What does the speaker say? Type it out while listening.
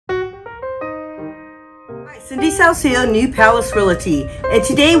Cindy Saucillo, New Palace Realty, and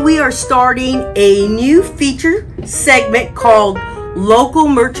today we are starting a new feature segment called Local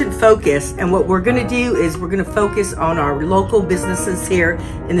Merchant Focus. And what we're going to do is we're going to focus on our local businesses here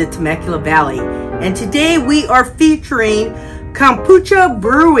in the Temecula Valley. And today we are featuring Kompoocha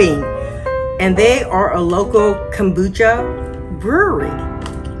Brewing, and they are a local kombucha brewery.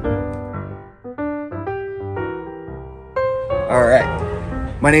 All right.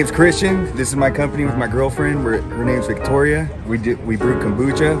 My name's Christian. This is my company with my girlfriend. Her name's Victoria. We brew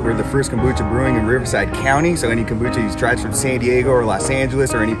kombucha. We're the first kombucha brewing in Riverside County. So any kombucha you try from San Diego or Los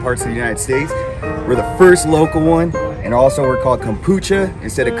Angeles or any parts of the United States, we're the first local one. And also we're called Kompoocha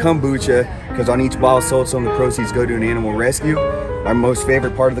instead of kombucha because on each bottle sold, some of the proceeds go to an animal rescue. Our most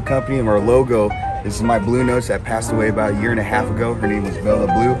favorite part of the company and our logo, this is my Blue Notes that passed away about a year and a half ago. Her name was Bella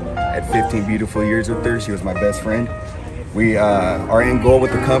Blue. I had 15 beautiful years with her. She was my best friend. Our end goal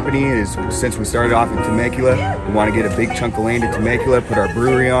with the company is, since we started off in Temecula, we want to get a big chunk of land in Temecula, put our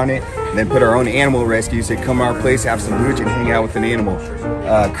brewery on it, and then put our own animal rescues that come to our place, have some booch, and hang out with an animal.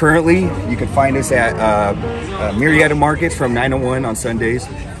 Currently, you can find us at Murrieta Markets from 9 to 1 on Sundays,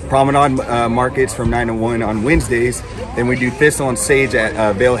 Promenade Markets from 9 to 1 on Wednesdays. Then we do Thistle and Sage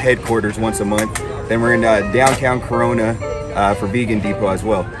at Vail headquarters once a month. Then we're in downtown Corona for Vegan Depot as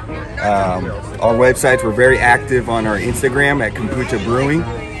well. Our websites, we're very active on our Instagram at Kompoocha Brewing.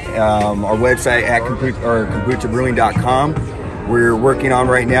 Our website at KomboochaBrewing.com. We're working on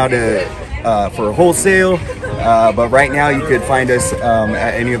right now for wholesale, but right now you could find us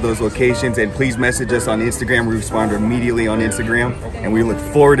at any of those locations, and please message us on Instagram. We respond immediately on Instagram, and we look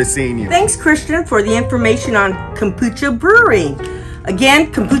forward to seeing you. Thanks, Christian, for the information on Kompoocha Brewing.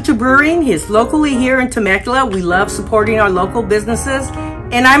 Again, Kompoocha Brewing is locally here in Temecula. We love supporting our local businesses.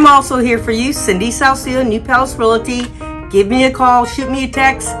 And I'm also here for you, Cindy Saucillo, New Palace Realty. Give me a call, shoot me a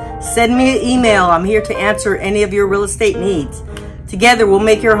text, send me an email. I'm here to answer any of your real estate needs. Together, we'll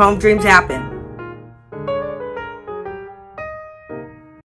make your home dreams happen.